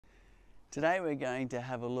Today we're going to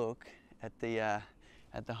have a look at the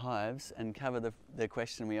hives and cover the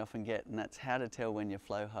question we often get, and that's how to tell when your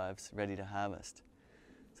flow hive's ready to harvest.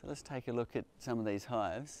 So let's take a look at some of these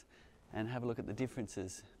hives and have a look at the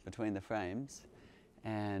differences between the frames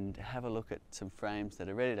and have a look at some frames that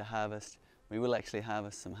are ready to harvest. We will actually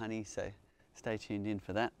harvest some honey, so stay tuned in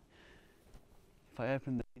for that. If I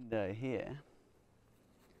open the window here,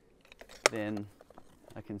 then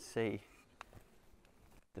I can see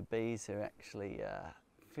the bees are actually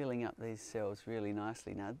filling up these cells really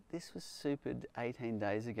nicely. Now this was supered 18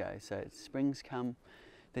 days ago, so spring's come,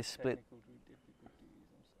 this split.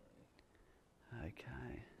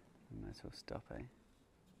 Okay, we might as well stop, eh?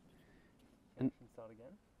 And start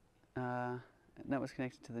again? That was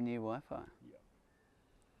connected to the new Wi-Fi.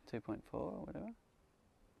 Yeah. 2.4 or whatever.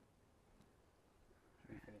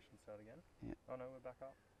 Should we finish and start again? Yeah. Oh no, we're back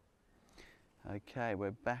up. Okay,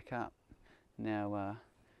 we're back up. Now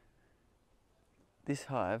this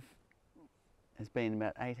hive has been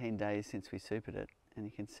about 18 days since we supered it, and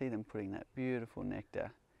you can see them putting that beautiful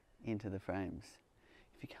nectar into the frames.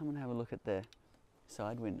 If you come and have a look at the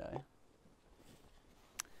side window,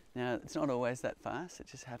 now it's not always that fast, it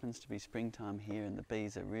just happens to be springtime here and the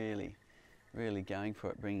bees are really going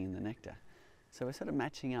for it, bringing in the nectar. So we're sort of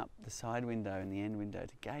matching up the side window and the end window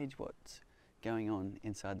to gauge what's going on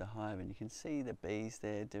inside the hive, and you can see the bees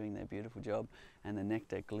there doing their beautiful job and the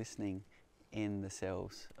nectar glistening in the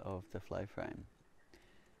cells of the flow frame.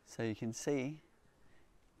 So you can see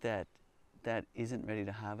that that isn't ready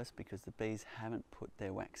to harvest because the bees haven't put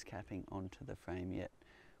their wax capping onto the frame yet.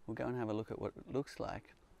 We'll go and have a look at what it looks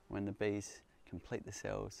like when the bees complete the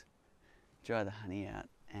cells, dry the honey out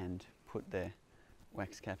and put their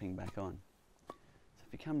wax capping back on. So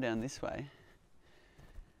if you come down this way,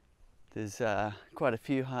 there's quite a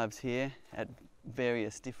few hives here at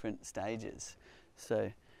various different stages.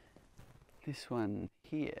 So this one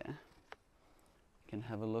here, you can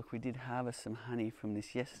have a look. We did harvest some honey from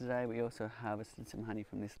this yesterday. We also harvested some honey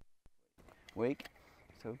from this week.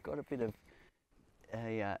 So we've got a bit of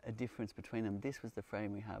a difference between them. This was the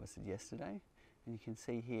frame we harvested yesterday. And you can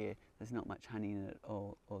see here, there's not much honey in it at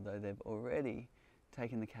all, although they've already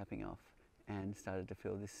taken the capping off and started to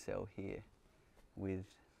fill this cell here with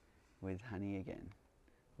honey again,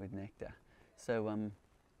 with nectar. So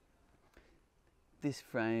this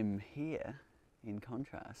frame here, in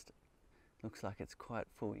contrast, looks like it's quite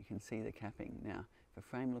full. You can see the capping. Now, if a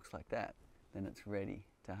frame looks like that, then it's ready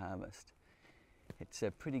to harvest. It's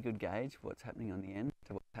a pretty good gauge of what's happening on the end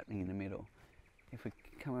to what's happening in the middle. If we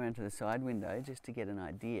come around to the side window, just to get an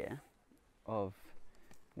idea of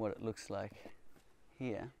what it looks like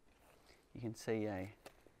here, you can see a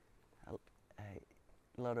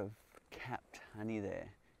lot of capped honey there.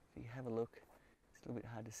 If you have a look, it's a little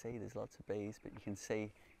bit hard to see, there's lots of bees, but you can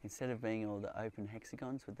see instead of being all the open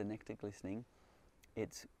hexagons with the nectar glistening,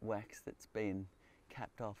 it's wax that's been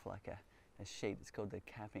capped off like a sheet. It's called the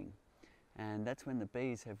capping. And that's when the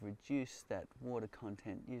bees have reduced that water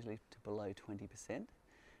content usually to below 20%, and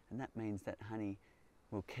that means that honey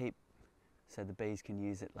will keep so the bees can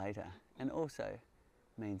use it later, and also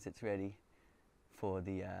means it's ready for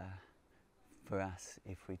for us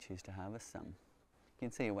if we choose to harvest some. You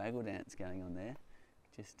can see a waggle dance going on there.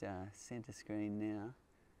 Just center screen now.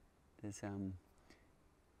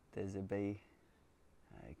 There's a bee.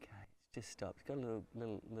 Okay, it's just stopped. It's got a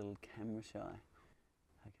little camera shy.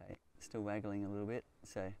 Okay, still waggling a little bit.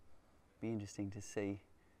 So, be interesting to see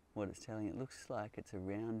what it's telling. It looks like it's a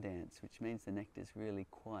round dance, which means the nectar's really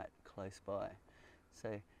quite close by.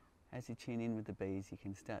 So, as you tune in with the bees, you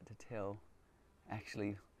can start to tell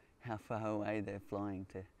actually how far away they're flying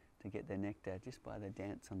to get their nectar just by the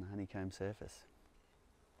dance on the honeycomb surface.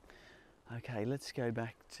 Okay, let's go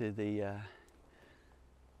back to the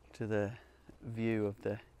view of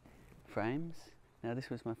the frames. Now this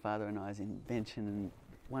was my father and I's invention, and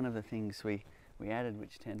one of the things we added,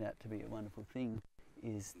 which turned out to be a wonderful thing,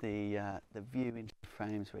 is the view into the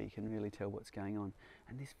frames where you can really tell what's going on.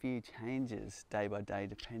 And this view changes day by day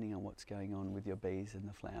depending on what's going on with your bees and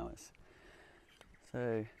the flowers.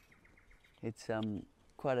 So it's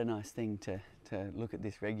quite a nice thing to look at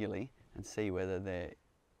this regularly and see whether they've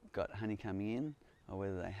got honey coming in or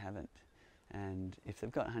whether they haven't. And if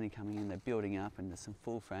they've got honey coming in, they're building up and there's some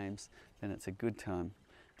full frames, then it's a good time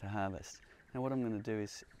to harvest. Now what I'm going to do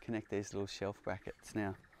is connect these little shelf brackets.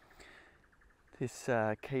 Now this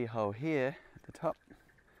keyhole here at the top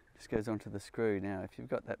just goes onto the screw. Now if you've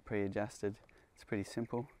got that pre-adjusted, it's pretty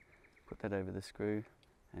simple. Put that over the screw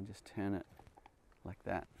and just turn it like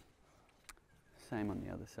that. Same on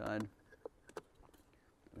the other side.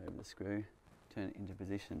 Over the screw, turn it into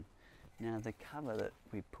position. Now the cover that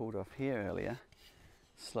we pulled off here earlier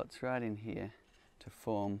slots right in here to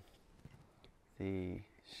form the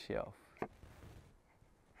shelf,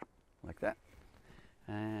 like that.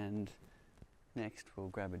 And next we'll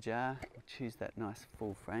grab a jar, we'll choose that nice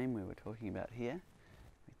full frame we were talking about here.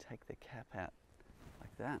 We take the cap out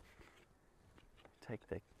like that, take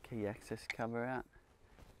the key access cover out,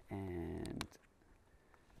 and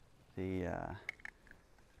the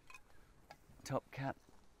top cap,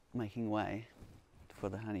 making way for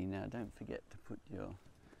the honey. Now don't forget to put your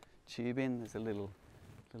tube in. There's a little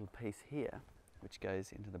piece here which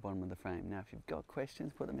goes into the bottom of the frame. Now if you've got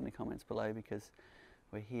questions, put them in the comments below, because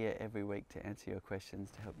we're here every week to answer your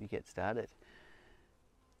questions to help you get started.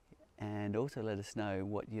 And also let us know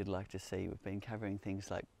what you'd like to see. We've been covering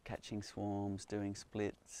things like catching swarms, doing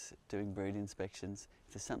splits, doing brood inspections.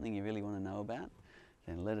 If there's something you really want to know about,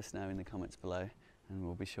 then let us know in the comments below and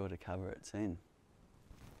we'll be sure to cover it soon.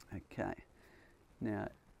 Okay, now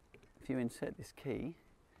if you insert this key,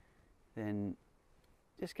 then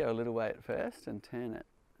just go a little way at first and turn it.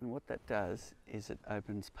 And what that does is it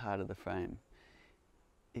opens part of the frame.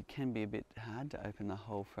 It can be a bit hard to open the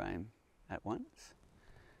whole frame at once.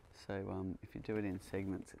 So if you do it in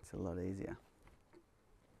segments, it's a lot easier.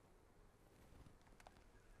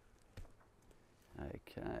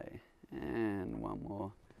 Okay, and one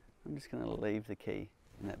more. I'm just going to leave the key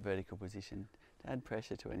in that vertical position to add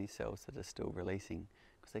pressure to any cells that are still releasing,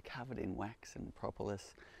 because they're covered in wax and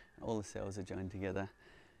propolis. All the cells are joined together,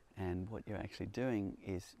 and what you're actually doing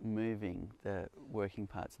is moving the working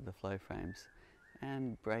parts of the flow frames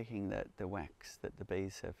and breaking the wax that the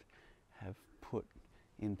bees have put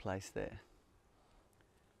in place there.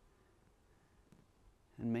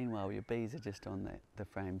 And meanwhile your bees are just on the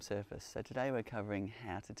frame surface. So today we're covering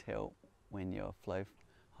how to tell when your flow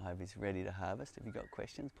hive is ready to harvest. If you've got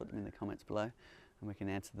questions, put them in the comments below and we can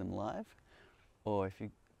answer them live. Or if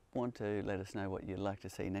you want to let us know what you'd like to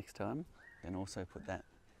see next time, then also put that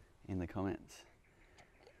in the comments.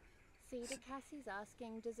 Cedar Cassie's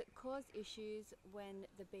asking, does it cause issues when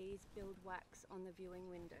the bees build wax on the viewing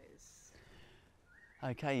windows?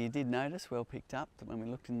 Okay, you did notice, well picked up, that when we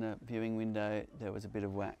looked in the viewing window there was a bit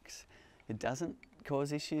of wax. It doesn't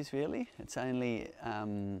cause issues really. It's only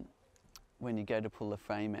when you go to pull the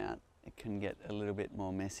frame out it can get a little bit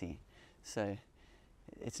more messy. So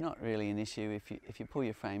it's not really an issue. If you pull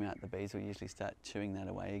your frame out, the bees will usually start chewing that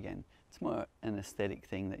away again. It's more an aesthetic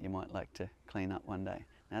thing that you might like to clean up one day.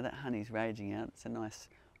 Now that honey's raging out, it's a nice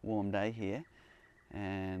warm day here,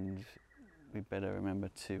 and we better remember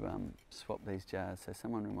to swap these jars. So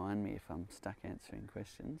someone remind me if I'm stuck answering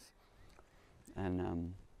questions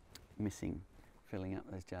and missing filling up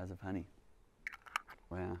those jars of honey.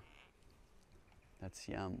 Wow, that's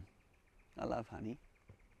yum. I love honey.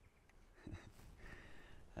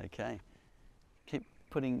 Okay, keep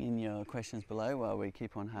putting in your questions below while we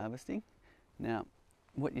keep on harvesting. Now,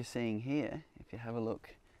 what you're seeing here, if you have a look,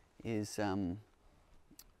 is the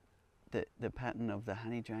pattern of the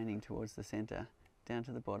honey draining towards the centre, down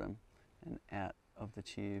to the bottom and out of the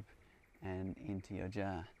tube and into your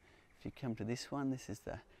jar. If you come to this one, this is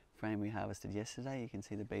the frame we harvested yesterday. You can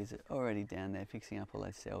see the bees are already down there fixing up all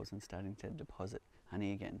those cells and starting to deposit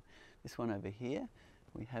honey again. This one over here,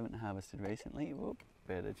 we haven't harvested recently. Whoop,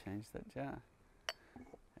 better change that jar.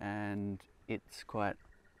 And it's quite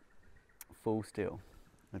full still.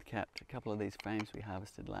 We've capped a couple of these frames we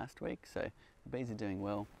harvested last week, so the bees are doing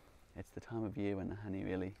well. It's the time of year when the honey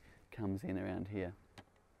really comes in around here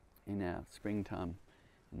in our springtime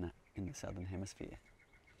in the southern hemisphere.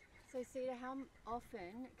 So Cedar, how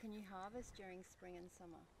often can you harvest during spring and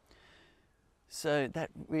summer? So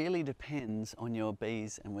that really depends on your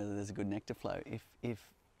bees and whether there's a good nectar flow. If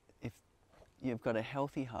you've got a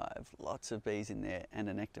healthy hive, lots of bees in there and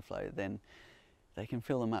a nectar flow, then they can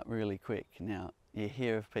fill them up really quick. Now, you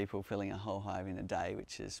hear of people filling a whole hive in a day,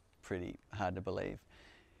 which is pretty hard to believe.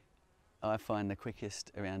 I find the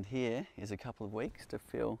quickest around here is a couple of weeks to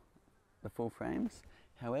fill the full frames.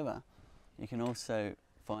 However, you can also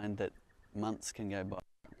find that months can go by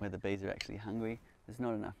where the bees are actually hungry, there's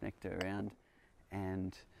not enough nectar around,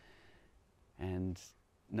 and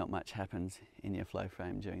not much happens in your flow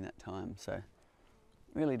frame during that time. So it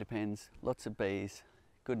really depends. Lots of bees,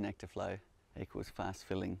 good nectar flow equals fast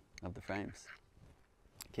filling of the frames.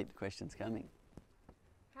 Keep the questions coming.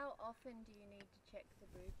 How often do you need to check the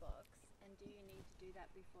brood box, and do you need to do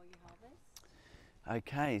that before you harvest?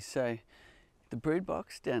 Okay, so the brood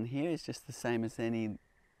box down here is just the same as any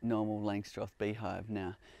normal Langstroth beehive.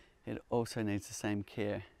 Now, it also needs the same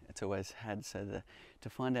care it's always had, so to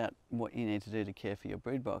find out what you need to do to care for your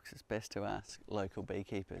brood box, it's best to ask local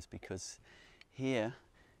beekeepers, because here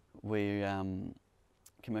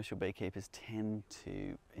commercial beekeepers tend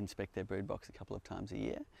to inspect their brood box a couple of times a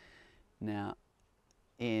year. Now,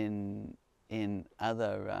 in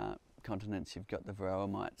other continents, you've got the varroa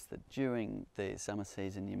mites that during the summer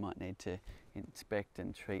season you might need to inspect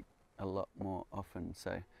and treat a lot more often.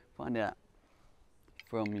 So find out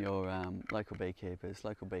from your local beekeepers,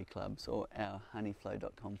 local bee clubs, or our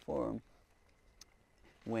honeyflow.com forum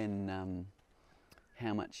when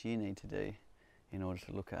how much you need to do in order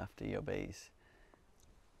to look after your bees.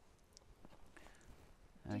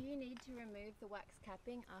 Do you need to remove the wax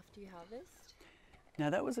capping after you harvest? Now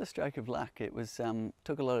that was a stroke of luck. It was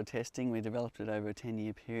took a lot of testing. We developed it over a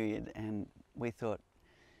 10-year period, and we thought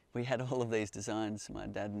we had all of these designs, my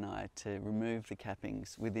dad and I, to remove the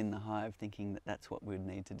cappings within the hive, thinking that that's what we'd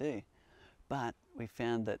need to do. But we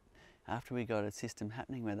found that after we got a system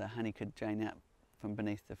happening where the honey could drain out from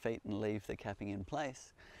beneath the feet and leave the capping in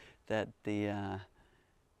place, that the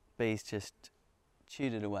bees just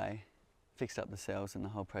chewed it away, fixed up the cells, and the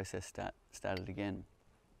whole process started again.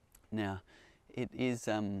 Now, it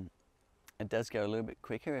does go a little bit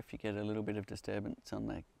quicker if you get a little bit of disturbance on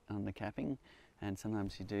the capping, and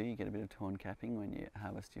sometimes you get a bit of torn capping when you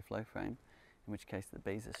harvest your flow frame, in which case the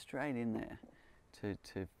bees are straight in there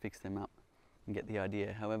to fix them up and get the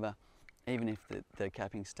idea. However, even if the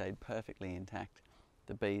capping stayed perfectly intact,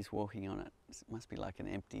 the bees walking on it must be like an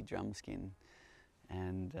empty drum skin,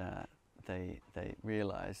 and they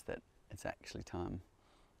realise that it's actually time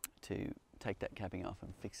to take that capping off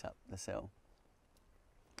and fix up the cell.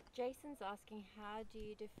 Jason's asking, how do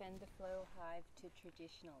you defend the Flow Hive to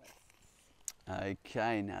traditionalists?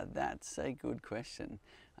 Okay, now that's a good question.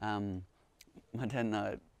 My dad and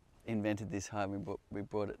I invented this hive. We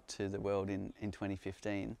brought it to the world in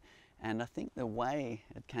 2015, and I think the way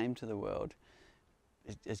it came to the world,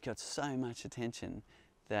 it's got so much attention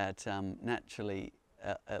that naturally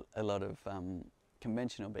a lot of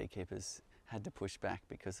conventional beekeepers had to push back,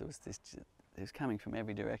 because it was coming from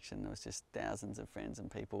every direction. There was just thousands of friends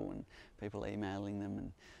and people emailing them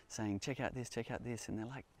and saying, check out this, and they're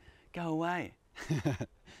like, go away.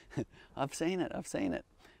 I've seen it.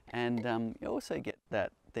 And you also get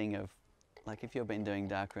that thing of, like, if you've been doing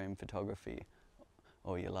darkroom photography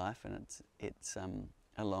all your life, and it's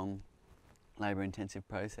a long labour intensive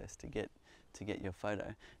process to get your photo,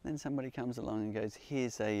 and then somebody comes along and goes,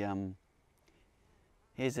 here's a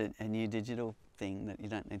new digital thing that you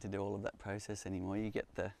don't need to do all of that process anymore, you get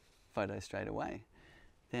the photo straight away,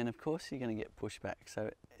 then of course you're going to get pushback. So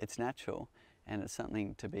it's natural, and it's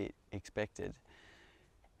something to be expected.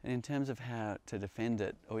 And in terms of how to defend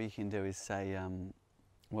it, all you can do is say,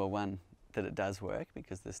 well, one, that it does work,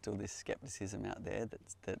 because there's still this skepticism out there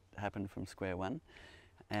that happened from square one.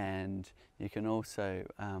 And you can also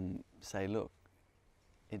say, look,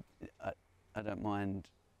 I don't mind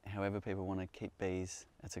however people want to keep bees.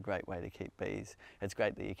 It's a great way to keep bees. It's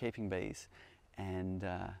great that you're keeping bees, and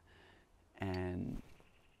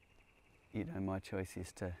you know, my choice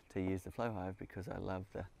is to use the Flow Hive because I love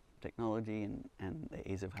the technology and the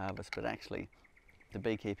ease of harvest. But actually, the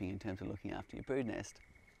beekeeping in terms of looking after your brood nest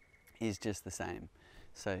is just the same.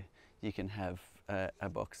 So you can have a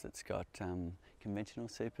box that's got conventional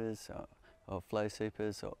supers or flow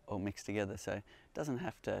supers or mixed together. So it doesn't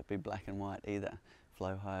have to be black and white either,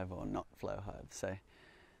 Flow Hive or not Flow Hive.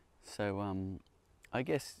 So I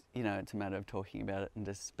guess, you know, it's a matter of talking about it and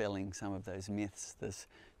dispelling some of those myths. There's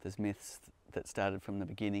myths that started from the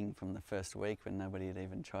beginning, from the first week when nobody had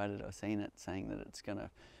even tried it or seen it, saying that it's going to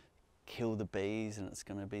kill the bees and it's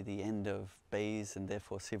going to be the end of bees and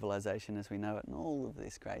therefore civilization as we know it, and all of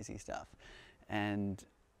this crazy stuff. And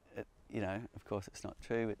you know, of course it's not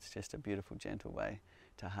true. It's just a beautiful, gentle way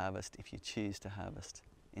to harvest if you choose to harvest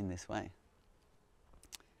in this way.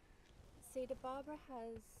 Cedar, Barbara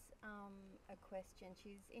has a question.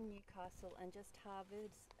 She's in Newcastle and just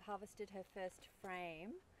harvested her first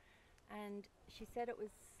frame, and she said it was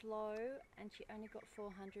slow and she only got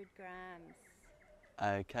 400 grams.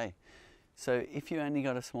 Okay, so if you only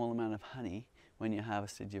got a small amount of honey when you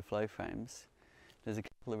harvested your flow frames, there's a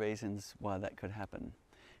couple of reasons why that could happen.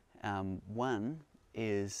 One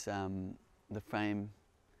is the frame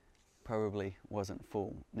probably wasn't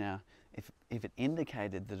full. Now, if it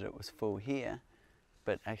indicated that it was full here,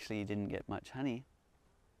 but actually you didn't get much honey,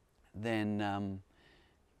 then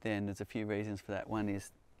there's a few reasons for that. One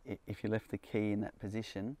is if you left the key in that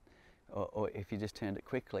position, or if you just turned it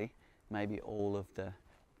quickly, maybe all of the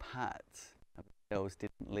parts of the cells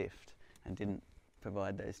didn't lift and didn't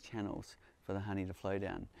provide those channels for the honey to flow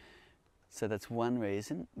down. So that's one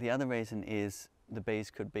reason. The other reason is the bees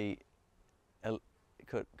could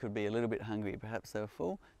could be a little bit hungry. Perhaps they were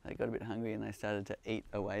full, they got a bit hungry and they started to eat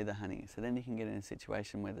away the honey. So then you can get in a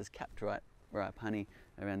situation where there's capped ripe honey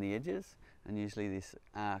around the edges and usually this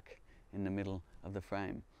arc in the middle of the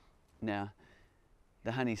frame. Now,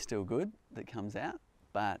 the honey's still good that comes out,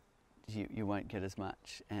 but you won't get as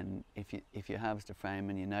much. And if you harvest a frame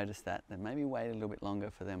and you notice that, then maybe wait a little bit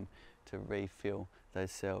longer for them to refill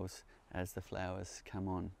those cells as the flowers come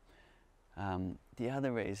on. The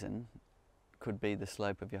other reason could be the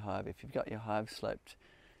slope of your hive. If you've got your hive sloped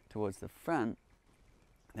towards the front,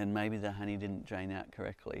 then maybe the honey didn't drain out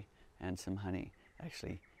correctly and some honey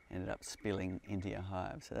actually ended up spilling into your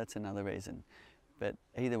hive. So that's another reason. But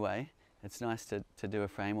either way, it's nice to do a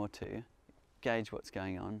frame or two, gauge what's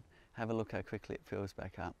going on, have a look how quickly it fills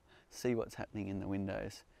back up, see what's happening in the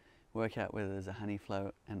windows, work out whether there's a honey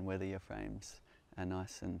flow and whether your frames are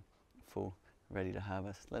nice and full, ready to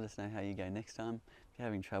harvest. Let us know how you go next time. If you're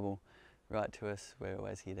having trouble, write to us. We're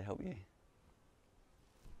always here to help you.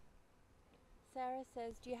 Sarah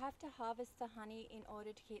says, do you have to harvest the honey in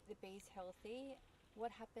order to keep the bees healthy?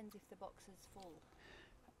 What happens if the box is full?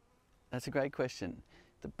 That's a great question.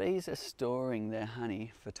 The bees are storing their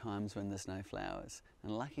honey for times when there's no flowers.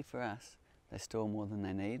 And lucky for us, they store more than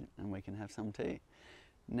they need and we can have some too.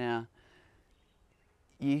 Now,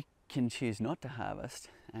 you can choose not to harvest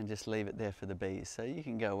and just leave it there for the bees. So you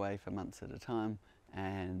can go away for months at a time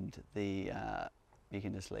and you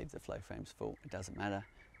can just leave the flow frames full. It doesn't matter.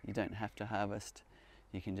 You don't have to harvest.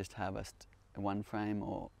 You can just harvest one frame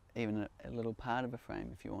or even a little part of a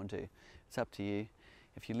frame if you want to. It's up to you.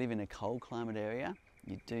 If you live in a cold climate area,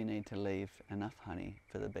 you do need to leave enough honey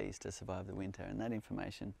for the bees to survive the winter, and that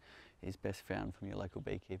information is best found from your local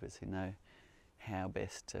beekeepers who know how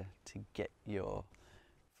best to get your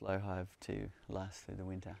flow hive to last through the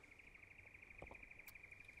winter.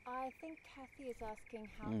 I think Kathy is asking,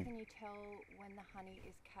 how can you tell when the honey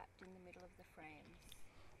is capped in the middle of the frames?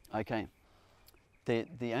 Okay,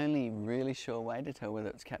 the only really sure way to tell whether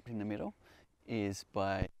it's capped in the middle is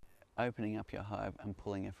by opening up your hive and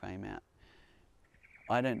pulling a frame out.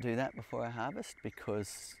 I don't do that before I harvest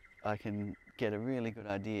because I can get a really good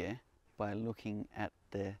idea by looking at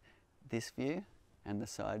this view and the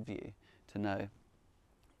side view to know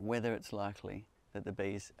whether it's likely that the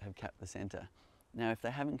bees have capped the centre. Now, if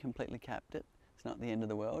they haven't completely capped it, it's not the end of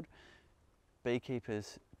the world.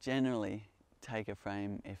 Beekeepers generally take a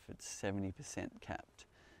frame if it's 70% capped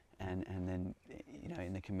and then, you know,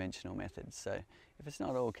 in the conventional methods. So if it's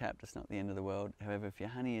not all capped, it's not the end of the world. However, if your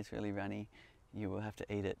honey is really runny, you will have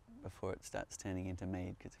to eat it before it starts turning into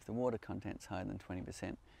mead, because if the water content's higher than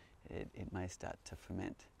 20%, it may start to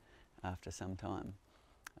ferment after some time.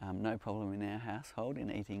 No problem in our household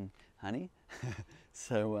in eating honey.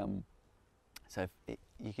 So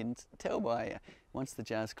you can tell by, once the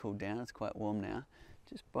jar's cooled down, it's quite warm now,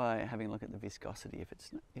 just by having a look at the viscosity. If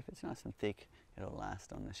it's nice and thick, it'll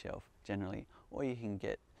last on the shelf generally. Or you can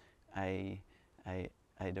get a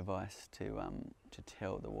device to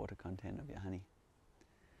tell the water content of your honey.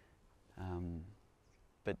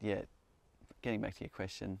 But yeah, getting back to your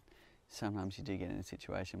question, sometimes you do get in a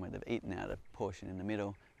situation where they've eaten out a portion in the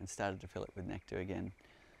middle and started to fill it with nectar again.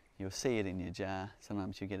 You'll see it in your jar.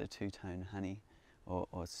 Sometimes you get a two-tone honey or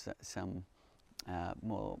some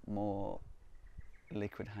more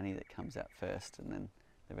liquid honey that comes out first and then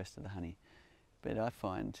the rest of the honey. But I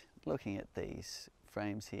find looking at these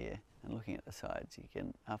frames here and looking at the sides, you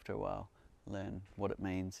can, after a while, learn what it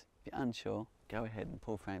means. If you're unsure, go ahead and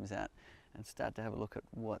pull frames out and start to have a look at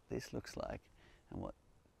what this looks like and what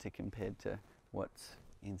to compare to what's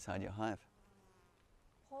inside your hive.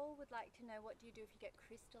 Paul would like to know, what do you do if you get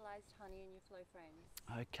crystallized honey in your flow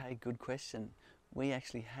frames? Okay, good question. We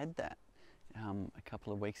actually had that a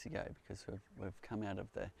couple of weeks ago because we've come out of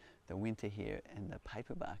the winter here, and the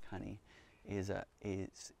paperbark honey is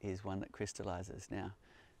one that crystallizes. Now,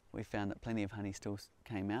 we found that plenty of honey still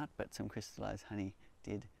came out, but some crystallized honey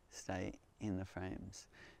did stay in the frames.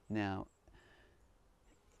 Now,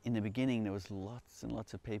 in the beginning, there was lots and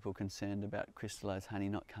lots of people concerned about crystallized honey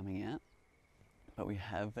not coming out, but we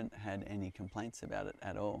haven't had any complaints about it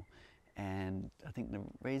at all. And I think the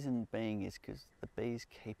reason being is because the bees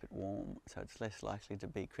keep it warm, so it's less likely to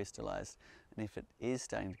be crystallized. And if it is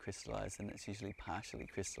starting to crystallize, then it's usually partially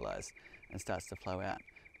crystallized and starts to flow out,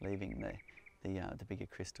 leaving the bigger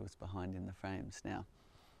crystals behind in the frames. Now,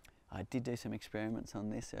 I did do some experiments on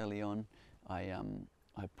this early on. I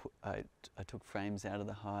took frames out of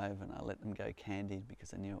the hive and I let them go candied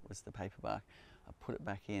because I knew it was the paperbark. I put it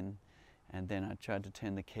back in, and then I tried to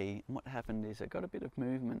turn the key, and what happened is I got a bit of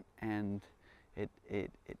movement, and the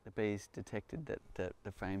bees detected that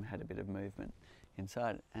the frame had a bit of movement.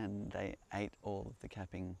 inside, and they ate all of the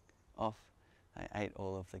capping off. They ate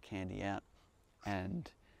all of the candy out, and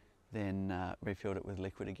then refilled it with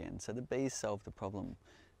liquid again. So the bees solved the problem.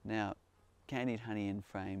 Now, candied honey in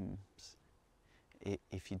frames,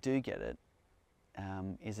 if you do get it,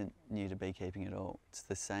 isn't new to beekeeping at all. It's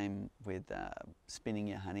the same with spinning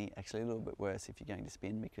your honey, actually a little bit worse if you're going to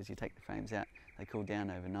spin, because you take the frames out, they cool down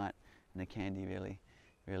overnight, and the candy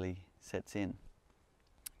really sets in.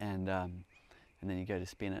 And then you go to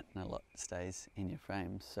spin it and a lot stays in your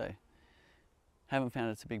frames. So haven't found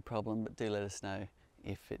it's a big problem, but do let us know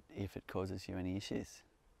if it causes you any issues.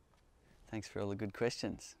 Thanks for all the good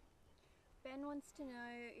questions. Ben wants to know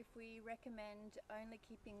if we recommend only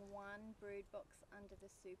keeping one brood box under the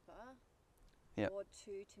super, Yep. or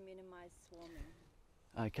two to minimise swarming.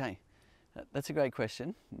 Okay, that's a great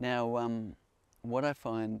question. Now, what I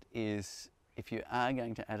find is if you are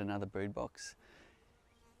going to add another brood box,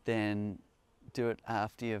 then do it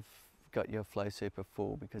after you've got your Flow Super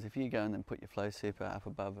full, because if you go and then put your Flow Super up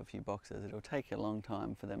above a few boxes, it'll take a long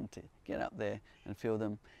time for them to get up there and fill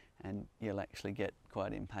them, and you'll actually get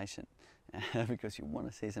quite impatient because you want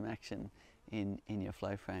to see some action in your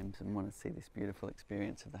flow frames and want to see this beautiful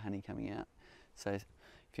experience of the honey coming out. So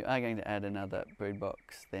if you are going to add another brood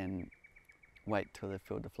box, then wait till they've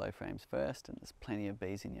filled the flow frames first and there's plenty of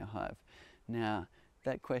bees in your hive. Now,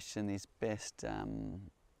 that question is best,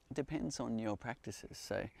 depends on your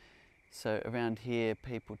practices. So around here,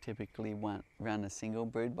 people typically run a single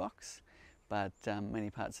brood box, but many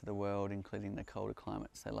parts of the world, including the colder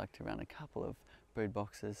climates, they like to run a couple of brood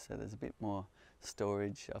boxes, so there's a bit more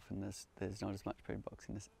storage. Often there's not as much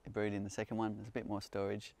brood in the second one. There's a bit more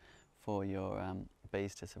storage for your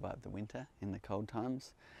bees to survive the winter in the cold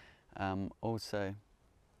times. Also,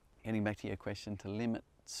 getting back to your question, to limit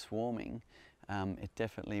swarming, it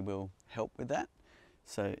definitely will help with that.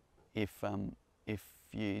 So if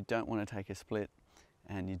you don't want to take a split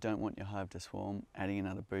and you don't want your hive to swarm, adding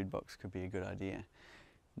another brood box could be a good idea.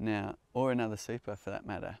 Now, or another super for that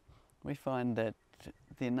matter. We find that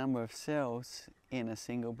the number of cells in a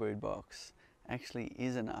single brood box actually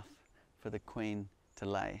is enough for the queen to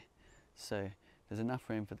lay. So there's enough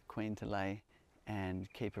room for the queen to lay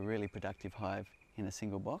and keep a really productive hive in a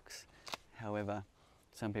single box. However,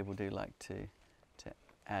 some people do like to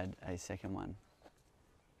add a second one.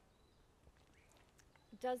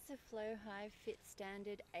 Does the Flow Hive fit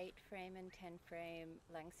standard 8-frame and 10-frame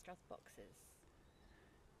Langstroth boxes?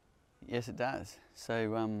 Yes, it does.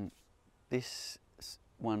 So this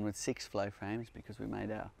one with 6 flow frames, because we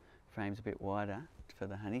made our frames a bit wider for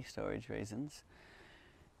the honey storage reasons,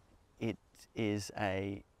 it is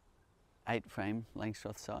a 8-frame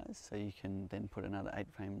Langstroth size, so you can then put another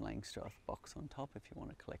 8-frame Langstroth box on top if you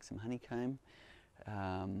want to collect some honeycomb,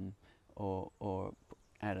 or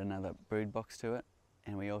add another brood box to it.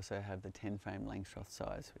 And we also have the 10-frame Langstroth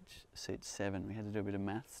size, which suits 7. We had to do a bit of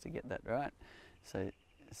maths to get that right. So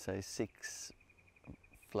 6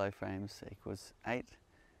 flow frames equals 8,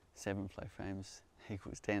 7 flow frames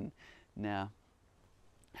equals 10. Now,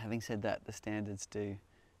 having said that, the standards do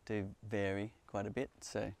vary quite a bit,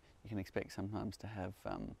 so you can expect sometimes to have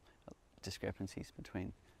discrepancies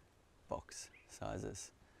between box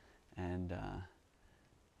sizes, and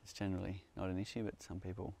it's generally not an issue, but some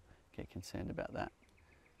people get concerned about that.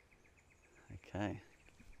 Okay,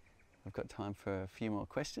 we've got time for a few more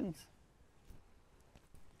questions.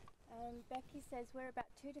 Becky says we're about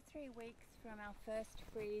 2 to 3 weeks from our first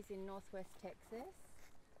freeze in northwest Texas.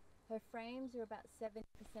 Her frames are about 70%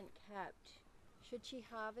 capped. Should she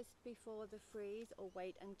harvest before the freeze or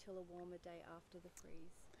wait until a warmer day after the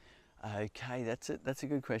freeze? Okay, that's a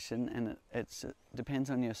good question, and it depends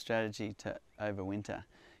on your strategy to overwinter.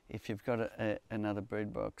 If you've got another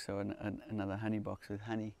brood box or another honey box with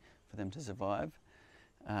honey for them to survive,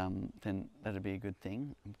 then that'd be a good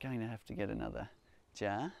thing. I'm going to have to get another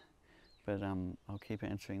jar, but I'll keep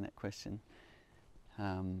answering that question.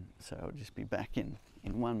 So I'll just be back in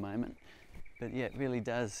one moment. But yeah, it really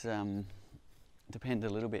does depend a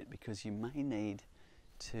little bit, because you may need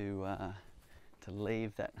to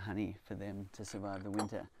leave that honey for them to survive the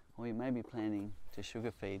winter, or you may be planning to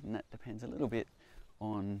sugar feed, and that depends a little bit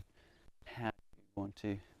on how you want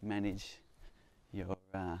to manage your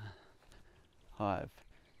hive.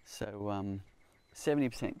 So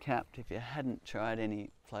 70% capped. If you hadn't tried any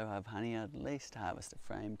Flow Hive honey, I'd at least harvest a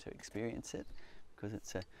frame to experience it, because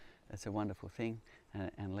it's a wonderful thing,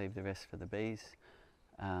 and leave the rest for the bees.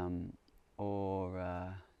 And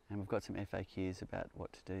we've got some FAQs about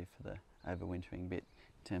what to do for the overwintering bit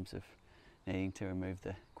in terms of needing to remove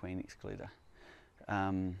the queen excluder.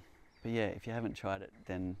 But yeah, if you haven't tried it,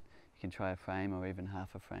 then you can try a frame or even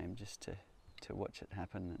half a frame just to to watch it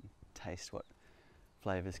happen and taste what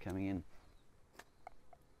flavour's coming in.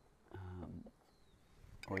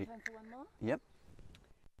 Time for one more? Yep.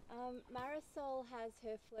 Marisol has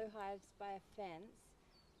her flow hives by a fence.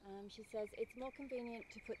 She says it's more convenient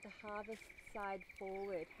to put the harvest side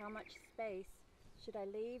forward. How much space should I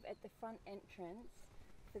leave at the front entrance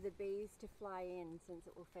for the bees to fly in, since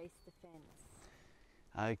it will face the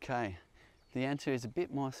fence? Okay, the answer is a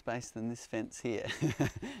bit more space than this fence here.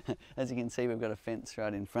 As you can see, we've got a fence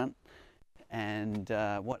right in front, and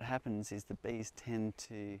what happens is the bees tend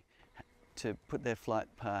to put their flight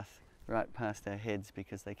path right past our heads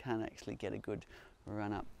because they can't actually get a good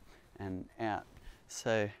run up and out.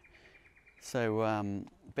 So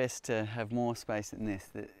best to have more space than this.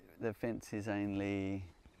 The fence is only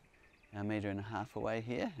 1.5 metres away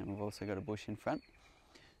here, and we've also got a bush in front.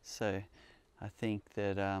 So I think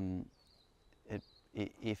that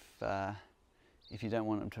if you don't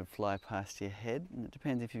want them to fly past your head, and it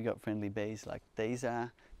depends if you've got friendly bees like these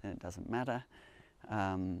are, then it doesn't matter.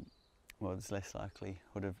 Well, there's less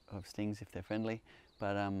likelihood of stings if they're friendly,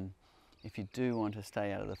 but if you do want to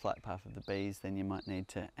stay out of the flight path of the bees, then you might need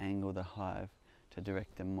to angle the hive to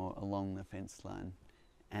direct them more along the fence line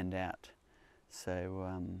and out.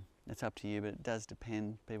 So it's up to you, but it does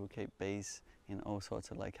depend. People keep bees in all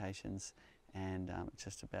sorts of locations, and it's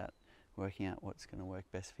just about working out what's going to work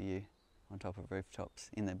best for you, on top of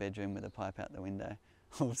rooftops, in their bedroom with a pipe out the window,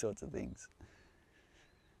 all sorts of things.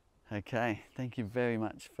 Okay, thank you very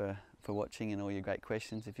much for watching and all your great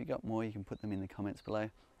questions. If you've got more, you can put them in the comments below,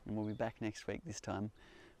 and we'll be back next week this time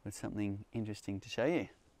with something interesting to show you.